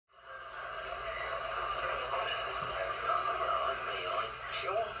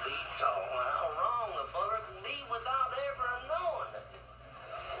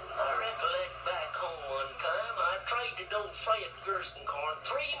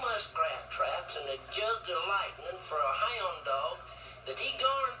a jug of lightning for a hound dog that he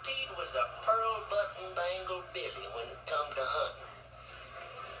guaranteed was a pearl button bangle Billy when it come to hunting.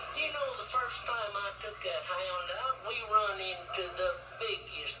 You know, the first time I took that hound out, we run into the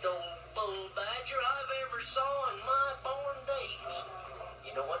biggest old bull badger I've ever saw in my born days.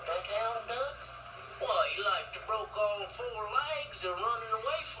 You know what that hound done? Why, he like to broke all four legs of running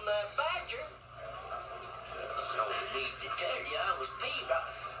away from that badger. No need to tell you, I was peeved.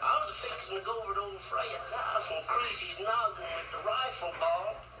 I was fixing to go over to old Fred's house and crease his noggin with the rifle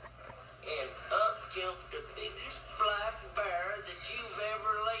ball, and up jumped the biggest black bear that you've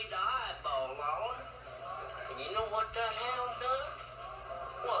ever laid an eyeball on. And you know what that hound done?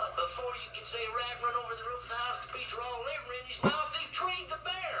 What, before you could say a rat run over the roof of the house, the piece of raw liver in his mouth, he treed the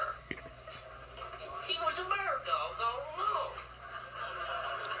bear. He was a bear dog all along.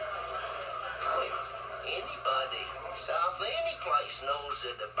 Well, anybody south of any place knows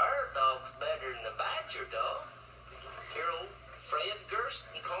that the bear dog's better than the badger dog. Your old Fred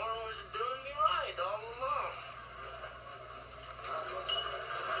Gerstenkorn was doing me right all along.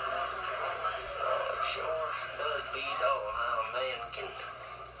 Oh, it sure does beat all how a man can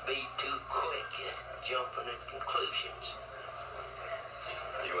be too quick at jumping at conclusions.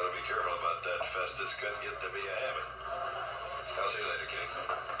 You want to be careful about that, Festus. Could get to be a habit. I'll see you later, King.